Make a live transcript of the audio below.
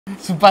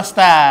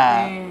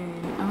Superstar. I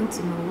want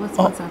to know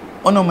what's up.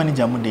 Oh no,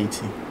 manager mo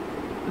date.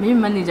 Me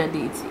manager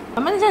date.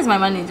 My manager is my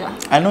manager.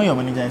 I know your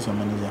manager is your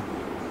manager.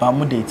 But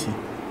mo date.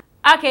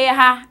 Okay,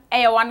 ha,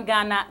 one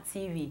Ghana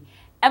TV.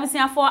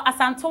 Ebusia for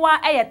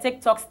Asantewaa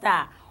TikTok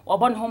star.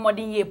 Obon ho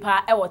modern ye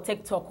pa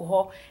TikTok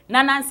ho.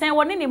 Na nansen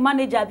woni ni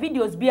manager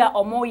videos bia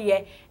omo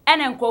ye.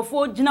 Ene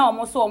nkrofo gina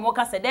omo so omo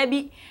kasa da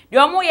bi. De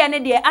omo ye ne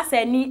de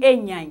asani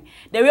enyan.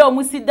 De we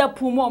omo si da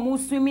pu mo omo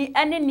swimi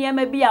ene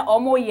niema bia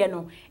omo ye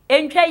no.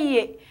 Entwa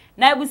ye.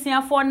 Na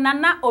ebusia for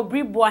Nana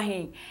Obri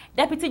Boahen.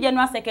 Deputy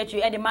General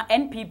Secretary edema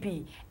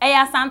NPP.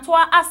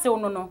 Asantewaa asew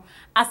no.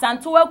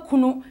 Asantewaa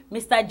kunu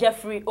Mr.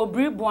 Jeffrey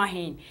Obri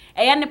Boahen.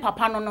 Ne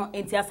papa no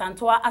enti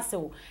Asantewaa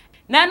asew.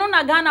 Na no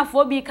na Ghana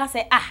fo bi ka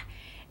se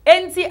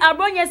enti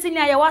abronya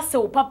senior ye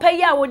wasew papa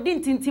yi a wodi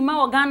ntintima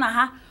wo Ghana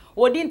ha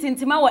wodi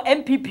ntintima wo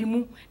MPP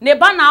mu ne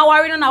ba na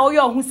aware no na wo ye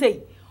ohu sei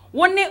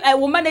woni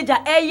wo manager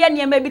ye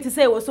niema bi ti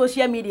sei wo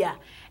social media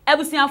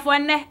ebusiafo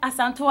ne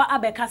Asantewaa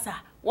abekasa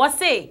wo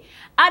sei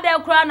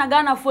ade kura na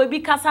Ghana fo bi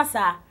kasa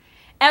sa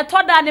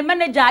etoda ne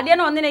manager ade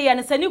na one ne ye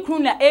ne sani kru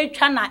na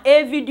etwa na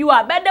video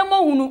a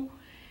bedemo hunu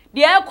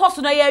de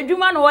ekoso na ye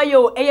adwuma na wo ye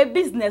o ye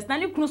business na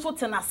ne kru so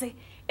tenase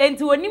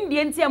enti wonim de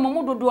enti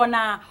amomo dodo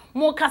na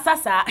mo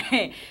kasasa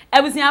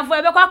ebusiafo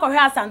ebe kwa kohwe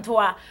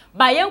Asantewaa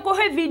ba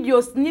yenkohwe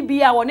videos ni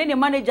bia woni ne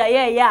manager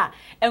ye ya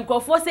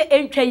enkofo se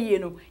entwa yie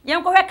no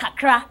yenkohwe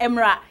kakra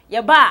emra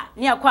ye ba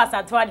ne akwa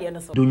Asantewaa de no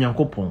so do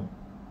nyankopon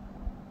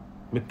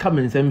me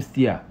come nsem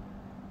stia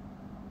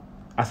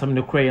asam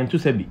ne kra yento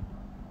sabi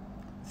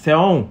se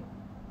on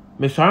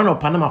me sɔre no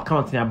Panama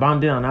account ni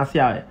abandon and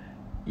asia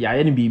ya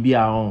ye ne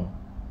bibia on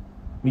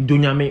me do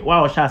nyame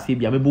wa o sha se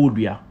bia me bo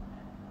odua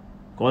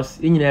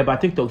cause in your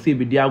TikTok say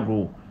be dia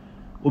grow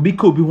obi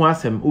ka obi ho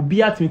asem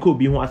obi atimi ka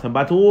obi ho asem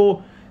but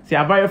oh say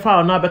a very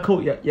far na be ka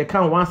ye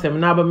kan one asem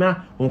na be ma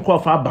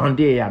onko fa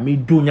bande ya me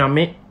do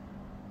nyame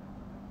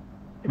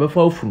e be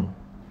fa ofunu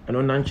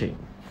eno na nche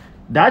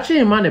da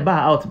chi ma ne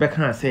ba out be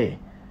kan say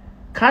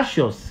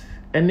Cassius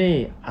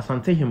ene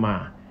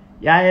Asantehima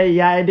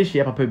ya de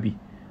hye papa bi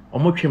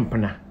omo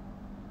twempena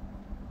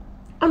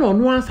ana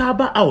ono ansa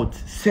ba out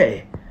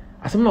say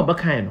asem na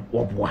obakan no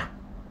wo boa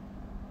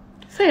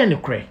say ne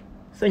kre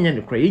senya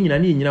ne kra nyina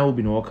ne nyina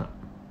obi no oka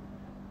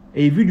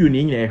e video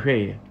ne nyina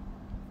ehwe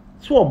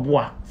so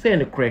oboa say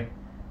ne kra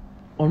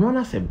ono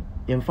na sem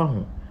yemfa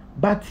ho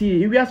but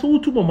ewia so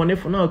utu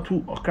monefo na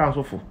utu okra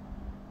so fo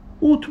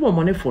utu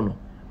monefo no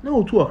na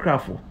utu okra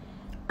fo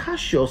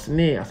Cassius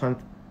ne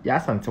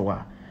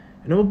Asantewaa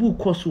no bu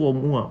course wo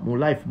mu a mo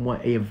life mo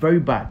a very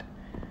bad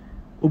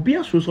obi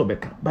aso so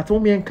beka but wo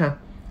menka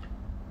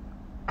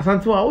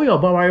Asantewaa wo ye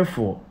obaware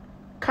fo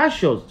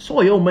Cassius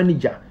so ye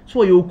manager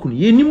so ye okunu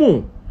ye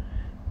nimu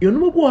you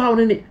know go how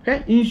ne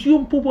insuo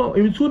mpopo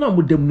insuo na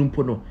modam no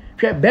mpo no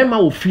hwe bema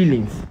wo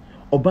feelings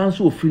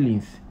obanso wo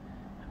feelings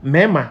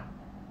mema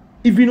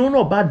even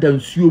no oba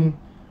dansuo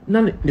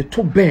na ne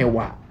to ben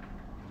wa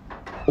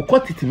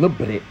okotiti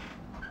mebre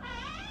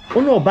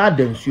ono oba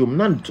dansuo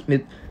na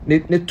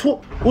ne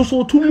to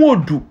oso to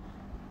modu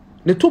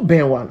ne to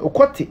ben wa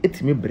okoti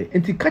etimi bre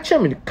enti kacha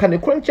me kan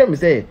ekrancha me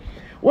say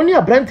woni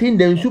abrante in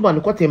dansuo ba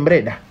ne kote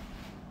mbreda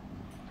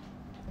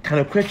kan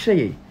ekrancha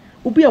ye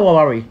obi a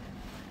waware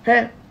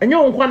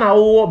enyo nkwa na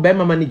wo be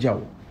manager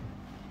wo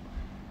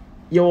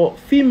your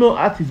female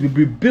artist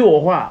be bill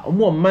ho a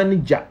omo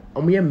manager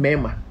omo ye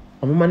mema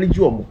omo manage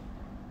omo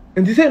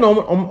enti say no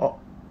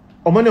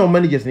omo ne omo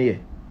managers ne ye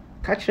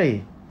catch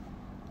ye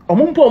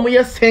omo mpo omo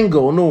ye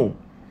single no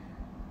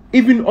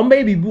even omo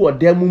baby bu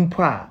odam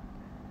mpo a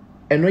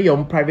eno ye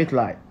omo private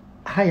life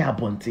high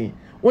abontin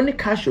only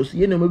Cassius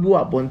ye no me bi wo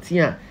abontin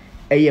a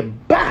eye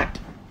bad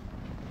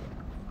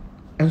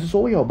and so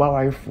we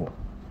obaware for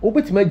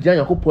obetima gyan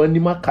yakopon ni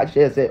ma catch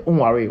say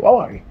onware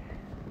waware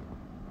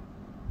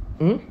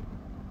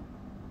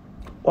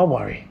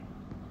waware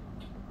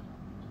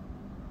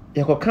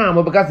yakokan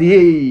mo because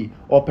hey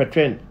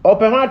trend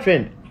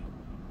trend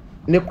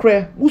ne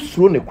kre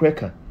musuro ne kre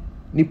kan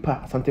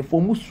nipa Asantefo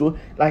musuro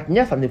like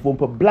nya Asantefo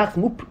po blacks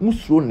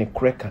musuro ne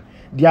kre kan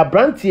dia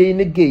brantie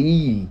ne gay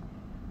yi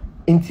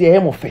nti e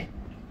mo fe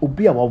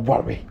obi a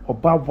waware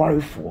oba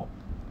ware fo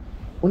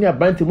oni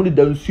abrantie mo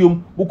da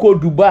nsuom buko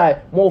Dubai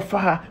mo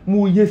fa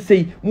mo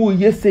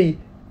yesei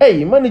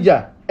hey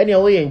manager any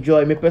way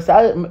enjoy me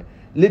pesa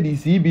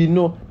ladies bi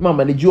no ma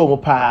manage o mo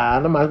pa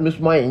na ma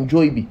me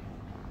enjoy bi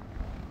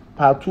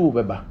pa 2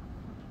 beba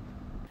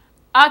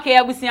okay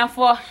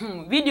abusiafo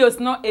videos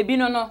no ebi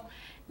no na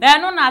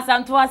no na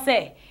Asantewaa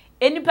say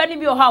enipa ni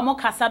bi o ha mo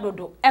kasa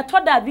dodo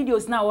etoda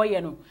videos na wo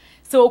ye no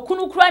so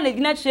okunu kura na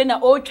gina kire na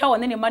o twa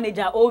won ne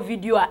manager o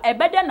video a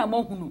ebede na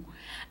mahunu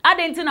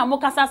adenti na mo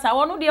kasa sa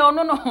wono de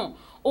ono no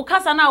o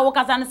kasa na wo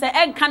kasa ne say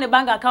enka ne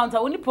bank account a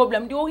woni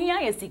problem de o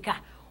hia ya sika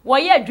wo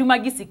ye adwuma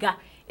gi sika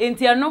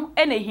enti eno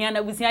ene hia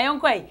na busia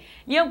yonkoi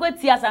ne yonkoi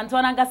ti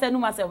Asantewaa na kasa nu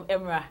masem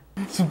emra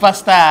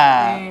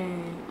Superstar. I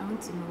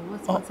want to know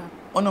what's up.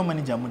 Oh no,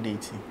 manager mo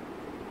date.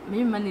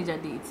 Me manager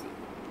date.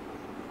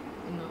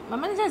 No, my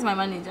manager is my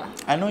manager.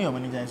 I know your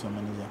manager is your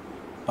manager.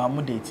 But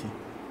mo date.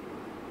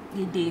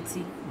 You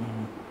date.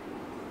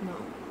 No.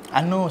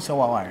 I know so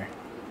waware.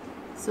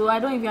 So I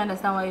don't even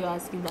understand why you're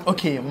asking that.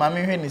 Okay,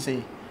 mami when you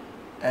say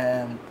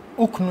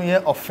ukunu ye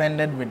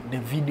offended with the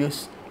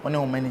videos on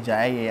your manager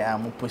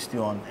I'm posting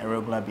on a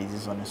regular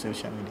basis on the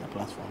social media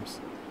platforms.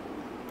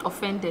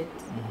 Offended.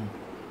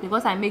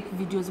 Because I make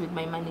videos with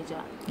my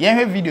manager. Yeah,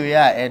 her video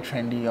air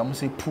trendy. I'm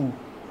say poo.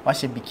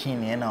 Wash a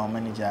bikini and our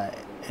manager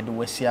at the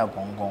Westia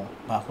Gong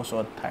back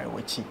also tire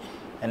wachi.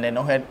 And then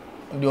I had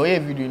the other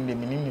video in the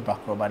mini back,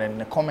 but then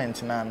the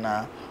comments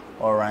na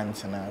or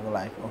rants and I go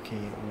like, okay,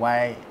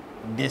 why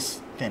this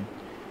thing?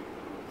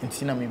 And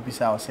see, me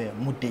bisa say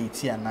mu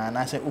date and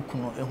I say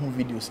ukuno ehu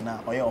videos na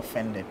or you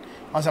offended.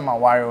 Once I'm a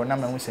warrior, na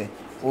me say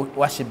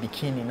wash a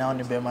bikini now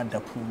the bema da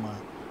puma.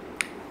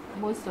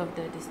 Most of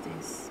the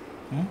distance.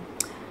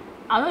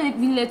 I don't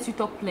even let you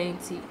talk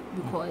plenty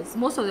because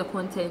most of the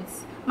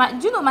contents.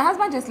 Do you know my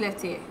husband just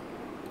left here?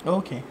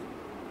 Okay.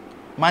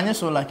 Man, you're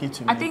so lucky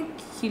to me. I think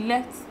he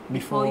left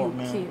before you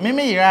came.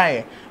 Me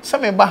right.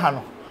 Some me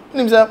bahano.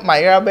 Nimza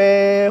my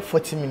irabe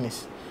 40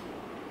 minutes.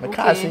 My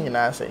car sing in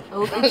answer.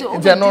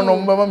 It's a no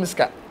mama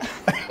miska.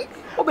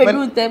 Obe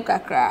do them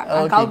kakra.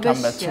 Okay,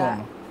 come back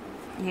to.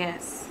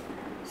 Yes.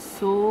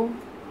 So,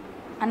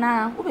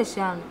 Anna, obe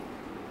shiano.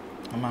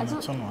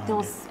 There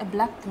was a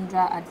black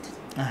Tundra ad.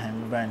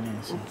 I'm very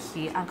nice.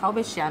 Okay, and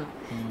obe shiano.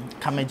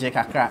 Come je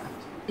kakra.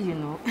 You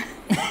know.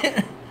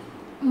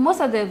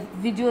 Most of the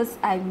videos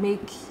I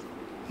make,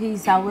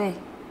 he's aware.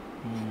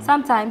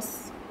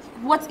 Sometimes,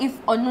 what if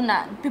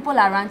Onuna, people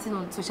are ranting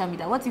on social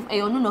media? What if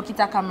Onuno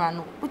kita camera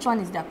no? Which one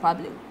is their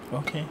problem?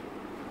 Okay.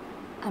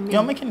 I mean,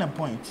 you're making a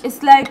point.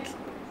 It's like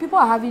people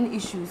are having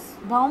issues,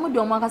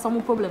 but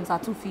some problems are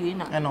too few.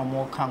 And no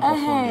more can't go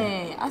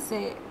for I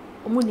say,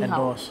 Omuni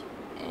how.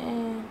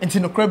 It's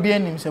in the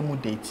Caribbean, him say mu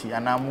date,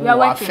 and I'm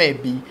more fair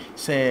be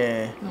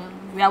say.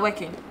 We are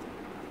working.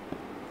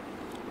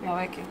 We are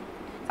working.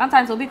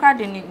 Sometimes we'll be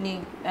crying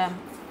in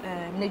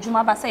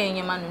Nejuma Basa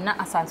Yemanu, not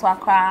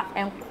Asantewaa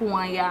and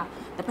Kuanya.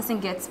 The person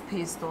gets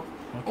pissed off.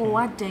 Okay. Oh,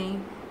 what day,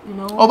 you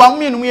know? Oh, but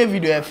me and we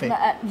video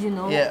you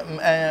know. Yeah,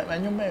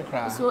 and you may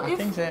cry. So I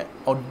think say,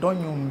 or don't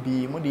you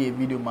be more the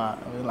video ma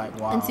like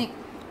wow. And see,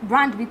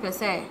 brand be per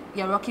se,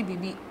 yeah, Rocky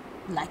BB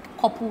like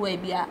couple way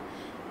be a.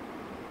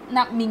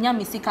 Not minya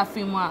misika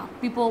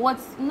framework. People,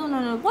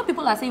 no. What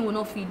people are saying will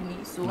not feed me.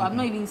 So I've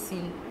not even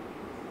seen.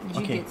 Did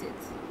you get it?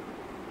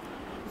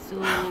 So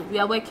we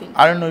are working.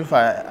 I don't know if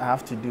I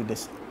have to do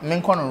this.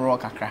 Men kono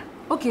rock akra.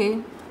 Okay.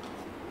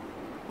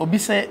 Obi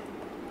say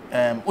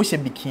o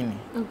bikini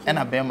and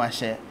a bear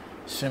share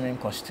swimming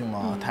costume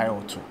or tie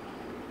or two.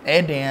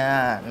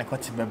 Den na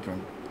kwati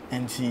bedroom.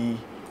 And see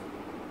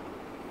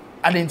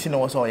I didn't know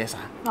what's all yes.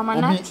 I'm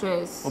an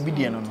actress. Obi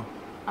no.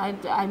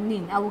 I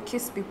mean, I will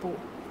kiss people.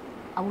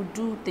 I will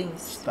do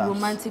things,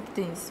 romantic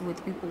things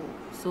with people.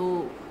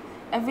 So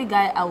every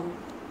guy I would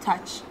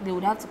touch, they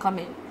would have to come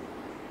and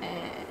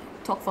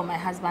talk for my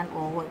husband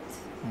or what.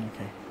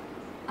 Okay.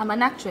 I'm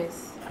an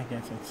actress. I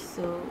get it.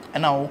 So.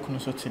 And I walk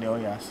so to the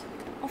oyas.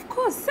 Of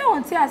course. Say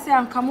one thing I say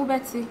I'm Kamu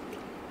Betty.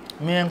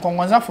 Me and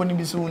Kongwaza for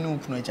Nibisu no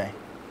upno chai.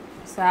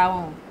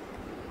 So.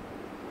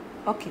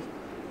 Okay.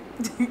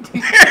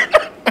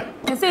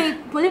 You say,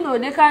 Polino,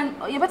 they can.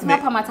 You better not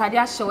have my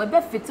tadia show. I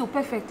bet fit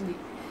perfectly.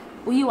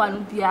 We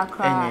want to be a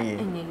cry.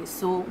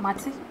 So,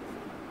 Mati.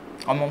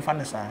 I'm on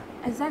fantasy.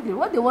 Exactly.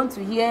 What they want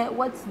to hear,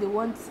 what they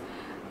want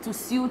to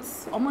suit.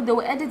 Almost they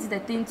will edit the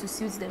thing to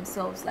suit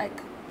themselves.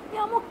 Like,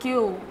 yeah, I'm okay.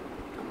 I'm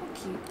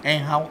okay.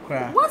 And how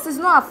cry? Once it's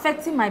not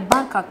affecting my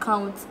bank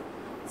account,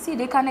 see,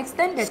 they can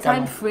extend the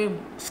time frame.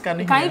 It can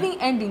even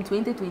end in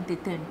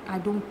 2020. I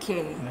don't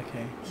care.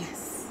 Okay.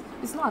 Yes.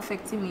 It's not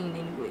affecting me in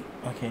any way.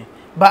 Okay.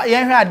 But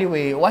yeah, the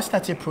way, what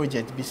started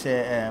project? Be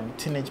say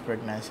teenage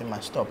pregnancy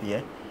must stop,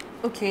 yeah?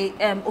 Okay,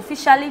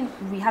 officially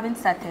we haven't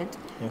started.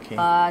 Okay.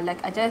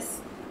 Like I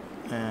just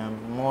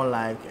more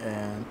like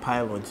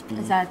pilots be.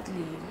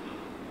 Exactly.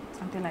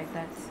 Something like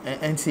that.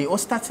 And see, what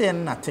started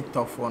in a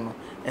TikTok for no,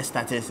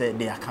 started say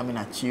they are coming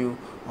at you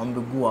on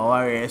the go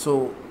away.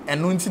 So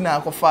and nothing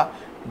na kofa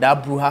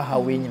that bruha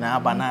hawe na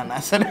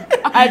banana.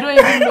 I don't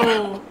even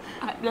know.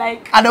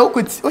 Like and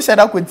who said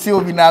I could see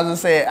obi na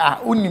say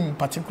unim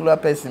particular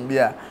person be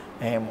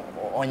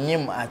on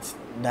him at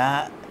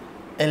that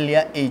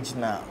earlier age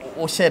now.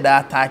 O share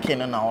that attacking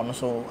na ono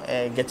so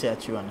get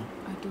at you. I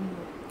don't know.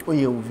 Oh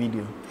yeah,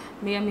 video.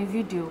 Me am a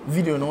video.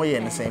 Video no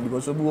yeah same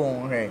because obi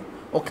won here.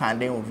 O can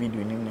den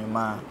video ni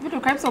ma. Video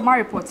crimes of my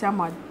report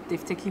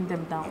they've taken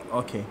them down.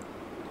 Okay.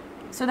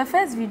 So the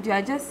first video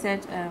I just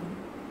said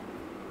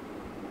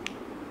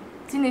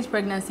teenage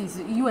pregnancies.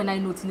 You and I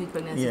know teenage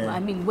pregnancy. Yeah. I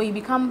mean when you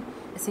become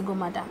a single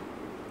mother,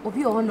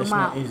 obi or no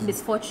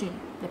misfortune,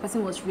 the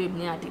person was raped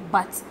near the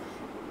but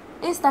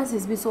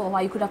instances be so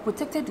why you could have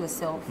protected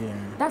yourself. Yeah.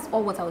 That's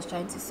all what I was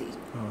trying to say.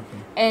 Oh,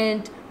 okay.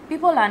 And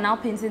people are now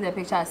painting the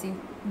picture as if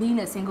being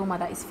a single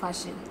mother is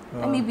fashion.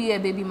 Let me be a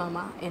baby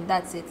mama and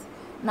that's it.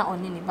 Not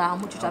on any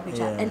picture.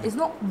 Yeah. And it's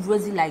not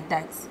rosy like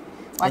that.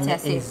 What I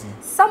say.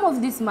 Some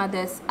of these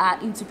mothers are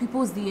into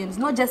people's DMs,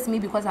 not just me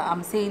because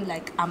I'm saying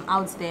like I'm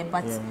out there,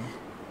 but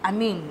I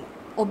mean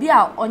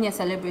Obia on your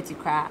celebrity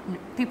cry,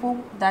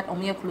 people that are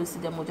near close to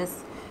them will just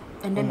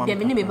and then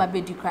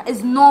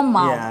it's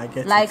normal. Yeah, I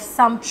get like it.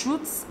 some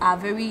truths are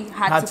very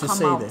hard to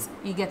come out. There.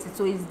 You get it,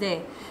 so it's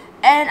there.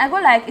 And I go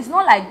like it's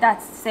not like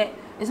that. Say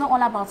it's not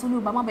all about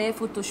Obama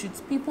photo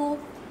shoots. People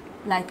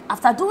like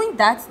after doing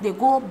that they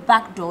go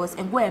back doors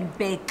and go and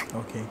beg.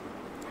 Okay.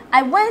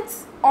 I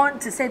went on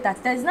to say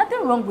that there is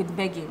nothing wrong with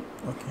begging.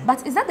 Okay.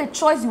 But is that the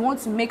choice you want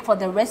to make for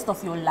the rest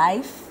of your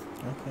life?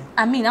 Okay.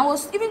 I mean, I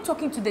was even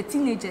talking to the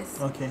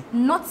teenagers. Okay.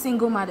 Not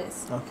single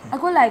mothers. Okay. I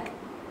go like,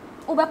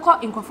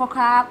 Obeka in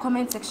Kofoka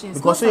comment sections.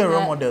 Because you're a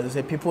role model, they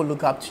say people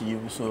look up to you.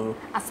 So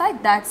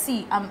aside that,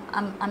 see,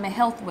 I'm a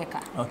health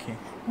worker. Okay.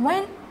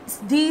 When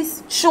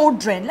these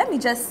children, let me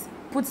just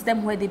put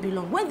them where they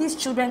belong. When these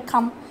children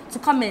come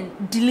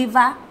and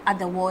deliver at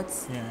the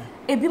wards,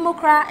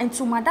 Ebimokra and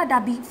to my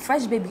dad be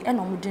fresh baby and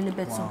on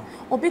deliver to.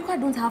 Obekra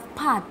don't have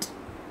pad,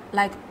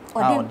 like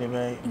or they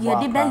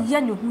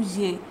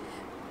be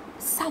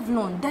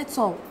Savlon, that's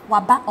all.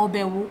 Waba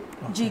obewu.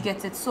 Do you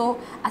get it? So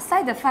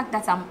aside the fact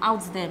that I'm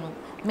out there, no,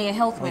 may a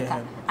health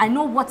worker, I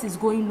know what is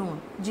going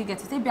on. Do you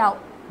get it? They be out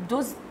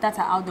those that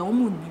are out there.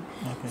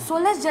 Okay. So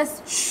let's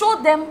just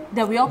show them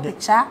the real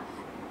picture.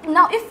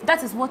 Now, if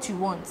that is what you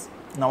want,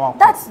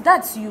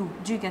 that's you.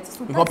 Do you get it?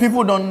 So because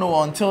people don't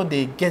know until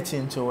they get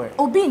into it.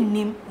 Obi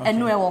nim and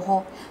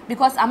no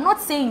because I'm not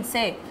saying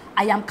say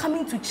I am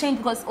coming to change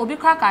because Obi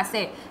Kraka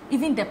say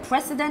even the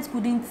president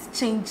couldn't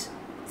change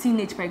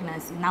teenage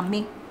pregnancy. Now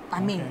me, I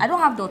mean, I don't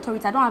have the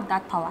authority. I don't have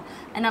that power,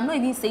 and I'm not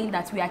even saying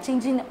that we are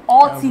changing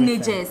all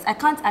teenagers. I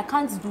can't do that.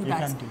 Can't do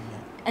that.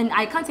 And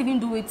I can't even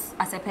do it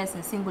as a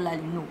person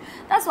singularly, no.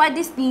 That's why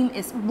this theme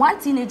is one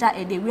teenager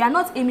a day. We are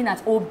not aiming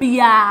at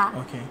Obia.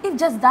 Okay. If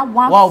just that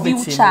one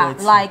future,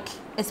 like,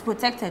 is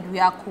protected,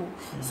 we are cool.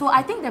 So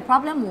I think the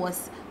problem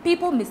was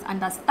people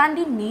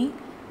misunderstanding me,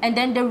 and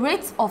then the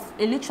rate of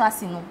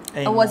illiteracy,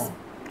 it was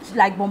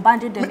like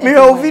bombarded them.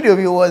 My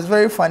video was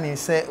very funny.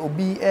 Say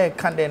Obi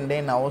can't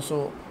then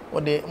also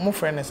or the more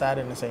friends are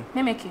and say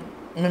mimicking,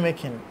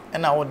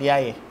 and now the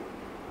eye.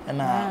 And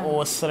I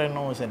was like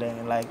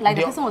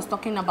the person was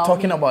talking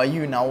about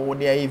you now or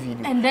the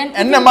video. And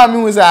then the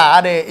mommy was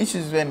other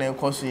issues when they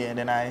cause and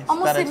then I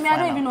almost said me, I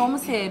don't even know,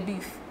 almost say a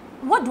beef.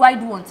 What do I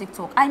do on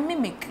TikTok? I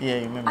mimic. Yeah,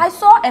 you mimic. I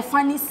saw a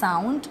funny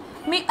sound.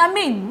 I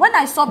mean, when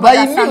I saw but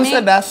you knew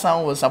said that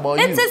sound was about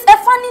you. It is a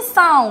funny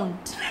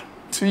sound.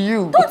 To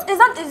you. Is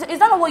that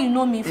not what you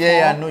know me for?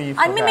 Yeah, I know you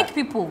for I mimic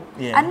people.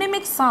 Yeah. I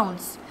mimic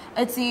sounds.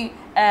 It's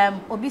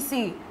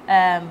obviously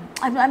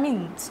I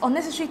mean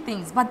unnecessary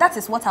things, but that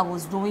is what I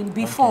was doing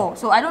before. Okay.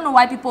 So I don't know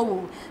why people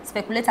will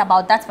speculate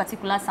about that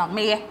particular sound.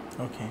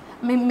 Okay.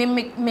 Me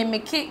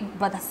make it,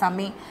 but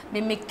me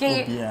make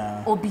it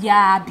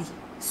obiabi.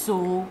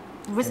 So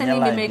recently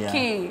me make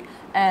it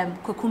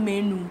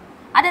kokumenu.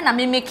 I don't know,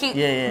 me make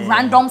it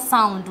random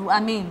sound.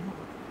 I mean,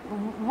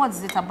 what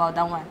is it about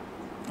that one?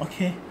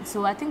 Okay.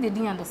 So I think they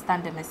didn't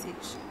understand the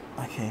message.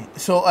 Okay,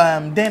 so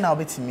then I'll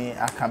be to me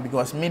I can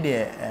because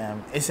media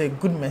it's a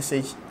good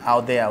message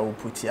out there. I will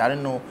put it. I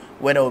don't know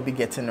whether we'll be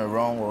getting it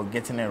wrong or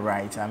getting it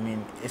right. I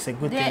mean, it's a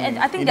good thing.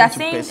 I think they're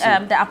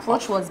saying the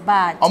approach was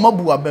bad.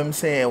 Omabu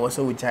say was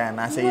so with and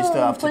I say you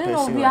still have to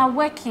pursue. We are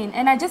working,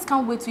 and I just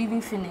can't wait to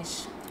even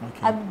finish.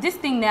 Okay. This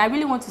thing I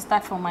really want to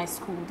start from my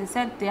school. They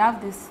said they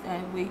have this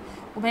way.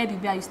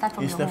 You start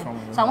from your home.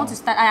 So I want to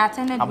start. I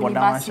attended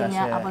Winneba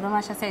Senior.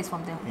 Abodamasha says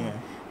from there. Yeah.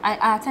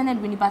 I attended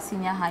Winneba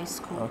Senior High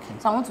School. Okay.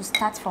 So I want to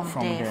start from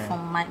there,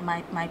 from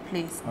my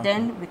place. Okay.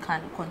 Then we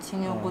can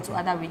continue, go to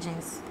other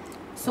regions.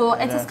 So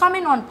it is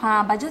coming on,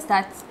 but just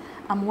that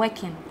I'm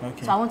working.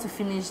 Okay. So I want to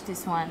finish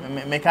this one.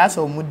 Make us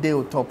a mood day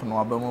top no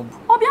abemobu.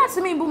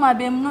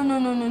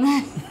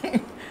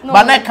 No.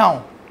 But that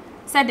count.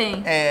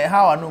 Saying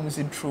how I know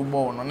Mr. True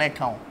Ball on that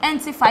count.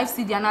 NC 5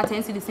 CD and not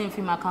NC the same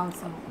film account.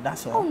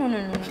 That's all. Oh no.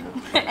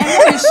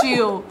 Any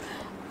issue.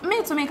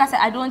 Me to make I say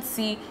I don't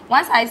see.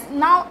 Once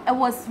now it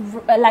was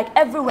like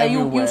everywhere.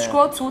 You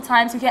scroll 2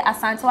 times, you hear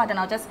Asantewaa, then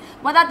I'll just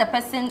whether the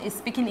person is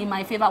speaking in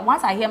my favor.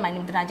 Once I hear my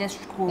name, then I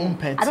just scroll.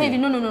 I don't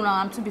even no.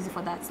 I'm too busy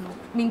for that. No.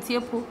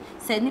 Mintiepo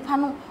said nipa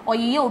no or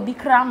ye obi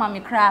kra ma me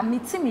kra me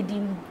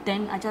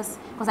then I just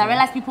because I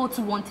realized people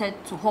too wanted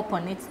to hop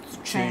on it to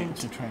trend.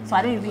 So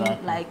I don't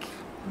even like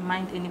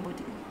mind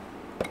anybody.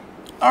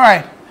 All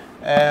right.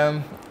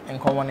 In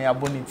common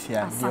abonity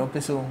here. The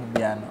opposite will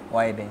be an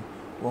why then.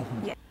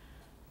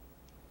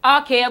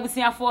 Okay,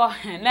 abusiafo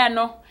na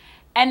no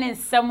ene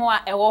nsemo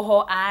a ewo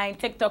ho an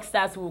TikTok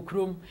stars wo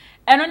krom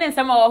eno ne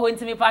nsemo wo ho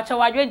ntimi pa cha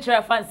wadwe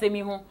nkyere fa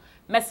nsemi ho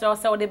mesro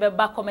se wo de be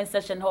back comment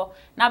section ho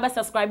na be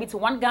subscribe to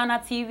One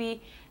Ghana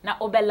TV na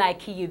obe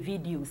like your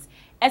videos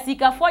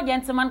esika for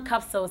gentleman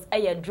capsules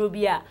eye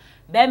drobia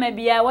be ma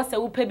bia wo se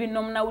wo pa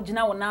binom na wo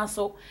gina wo na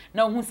so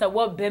na hu se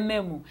wo be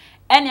memu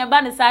ene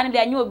ba ne sa ne de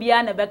anya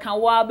obia na be kan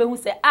wo be hu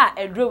se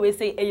edro we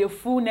se eye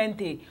fu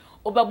nante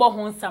obebo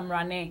ho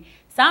nsamrane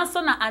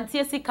Sanso na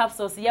antiesi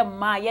capsules ye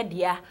ma ye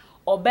dia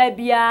oba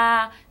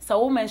bia sa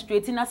wo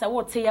menstruating na sa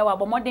wo te ya wa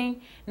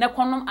bomoden na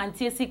konom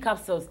anti-acid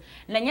capsules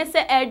na nye se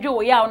edwo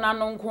wo ya na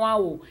no nko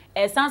awo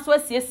sanso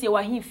asiesie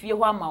wa himfie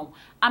ho amawo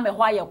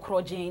amehwa ye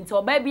krogen nti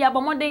oba bia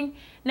bomoden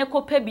na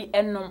kopa bi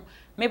enom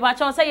me ba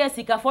cha say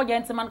sika for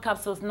gentleman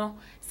capsules no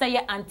say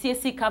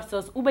anti-acid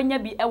capsules ubenya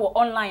bi ewo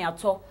online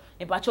ato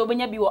me ba cha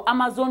ubenya bi wo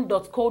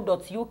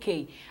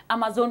amazon.co.uk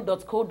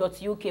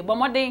amazon.co.uk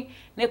bomoden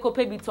na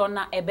kopa bi to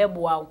na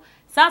ebeboa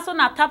sanso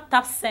na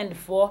tap send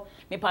for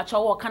me pa cha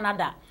wo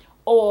Canada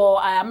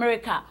or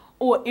America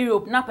or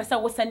Europe na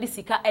pesa wo send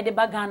sika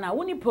edeba Ghana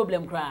woni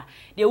problem kra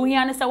de wo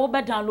hia ne se wo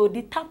be download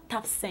the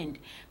tap send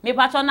me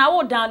pa cha na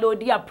wo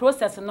download ya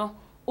process no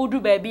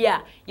odu baby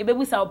a ye be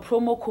busa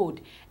promo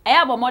code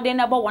eya bo modern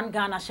na bo 1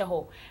 Ghana she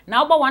ho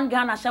na bo 1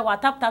 Ghana she ho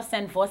tap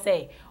send for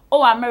say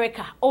or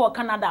America or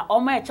Canada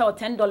or ma cha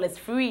 $10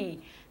 free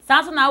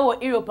sanso na wo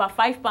Europe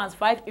 £5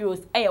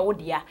 €5 eya wo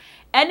dia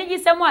eni gi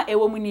semo a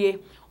ewo munie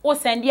o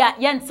send ya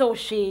yenso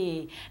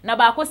she na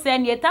ba ko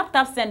send ye tap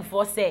send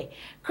for say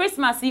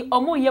Christmas yi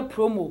omo ye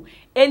promo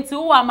enti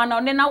wo amana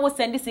one na wo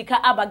send sika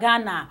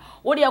abagana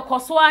wo de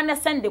kosoa na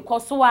send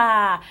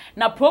kosoa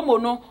na promo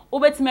no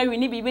obetima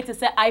wini bi beti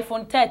say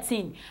iPhone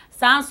 13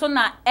 sanso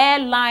na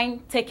airline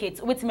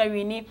ticket obetima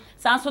wini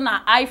sanso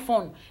na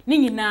iPhone ni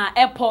nyina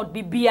airport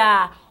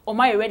bibia o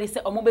ma ready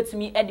say omo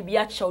betumi e de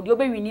bia chew de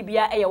obewini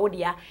bia e ye wo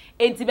dia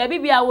enti ba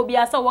bibia wo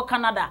bia say wo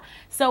Canada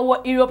say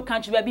wo Europe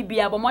country ba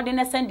bibia bo mo de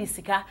na send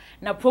sika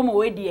na promo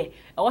we de e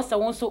wo say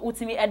won so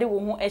utimi e de wo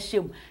hu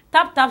ehyem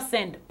tap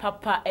send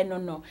papa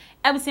enono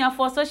ebisian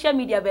for social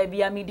media ba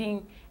bia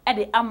midin e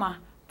de ama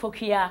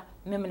pokia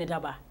memene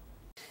daba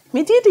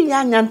Medidi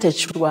ya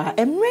nyantachua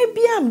emre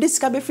bia am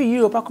disika be free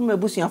Europe akoma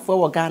ebusuafo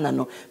wo Ghana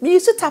no me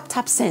use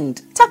tap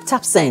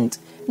send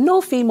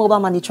no fee mobile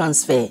money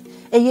transfer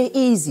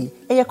easy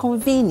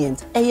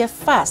convenient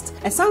fast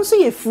and sounds so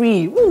you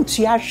free won't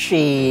you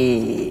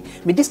hwe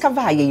me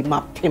discover ye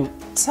mapim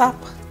tap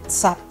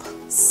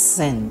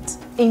send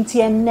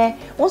Intienne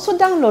also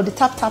download the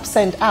tap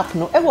send app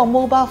no ewo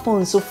mobile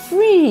phone so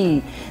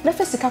free na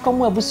fesika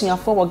komo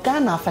ebusuafo wo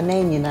Ghana fa na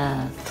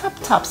nyina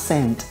tap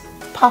send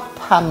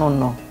papa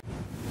no